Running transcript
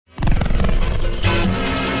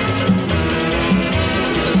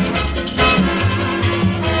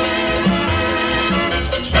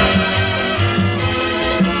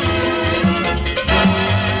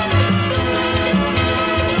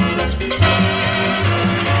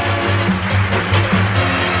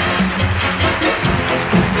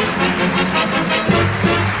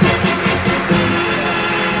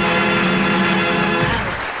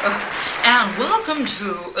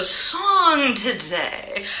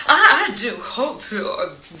I do hope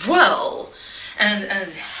you're well and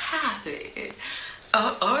happy.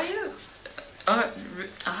 Are you? I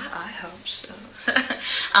hope so.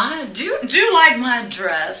 I do like my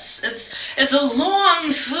dress. It's a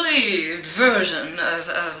long-sleeved version of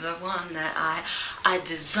the one that I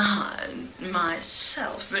designed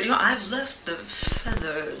myself. But I've left the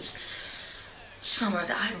feathers somewhere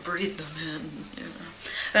that I breathe them in.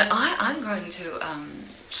 But I'm going to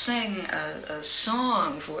sing a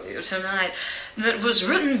song for you tonight that was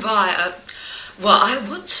written by well, I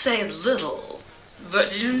would say little.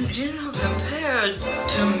 But you know, compared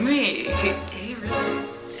to me, he really,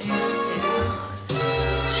 he's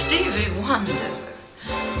not. Stevie Wonder.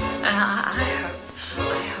 And I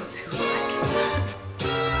hope you like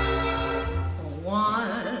it.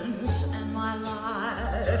 Once in my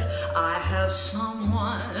life, I have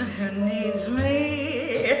someone who needs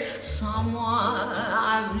me, someone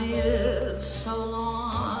I've needed so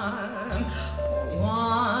long.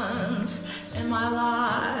 Once in my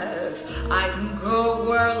life, I can go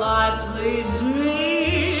where life leads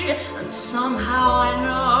me, and somehow I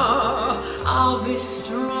know I'll be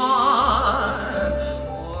strong.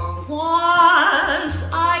 For once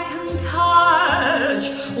I can touch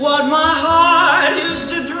what my heart used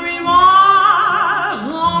to dream of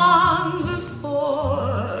long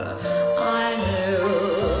before I knew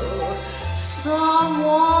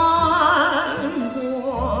someone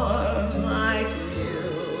warm like you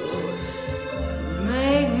could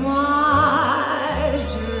make my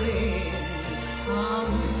dreams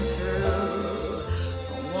come true.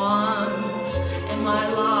 Once in my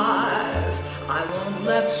life, I won't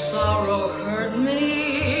let sorrow hurt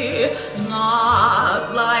me,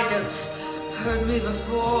 not like it's hurt me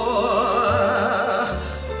before.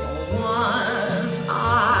 Once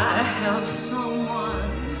I have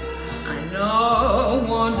someone I know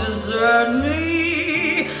won't desert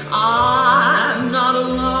me, I'm not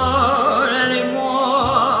alone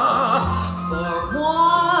anymore. For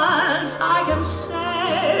once I can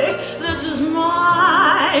say, this is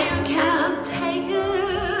mine, you can't take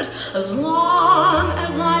it. As long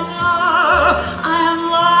as I know I am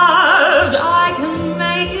loved, I can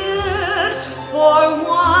make it. For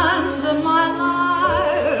once in my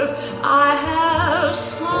life, I have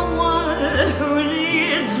someone who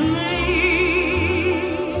needs me.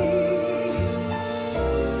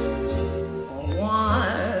 For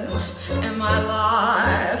once in my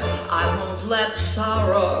life, I won't let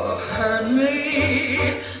sorrow hurt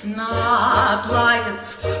me, not like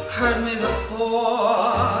it's hurt me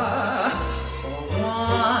before. For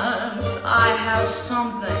once I have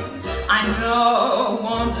something I know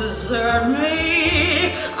won't desert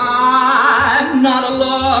me, I'm not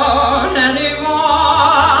alone anymore.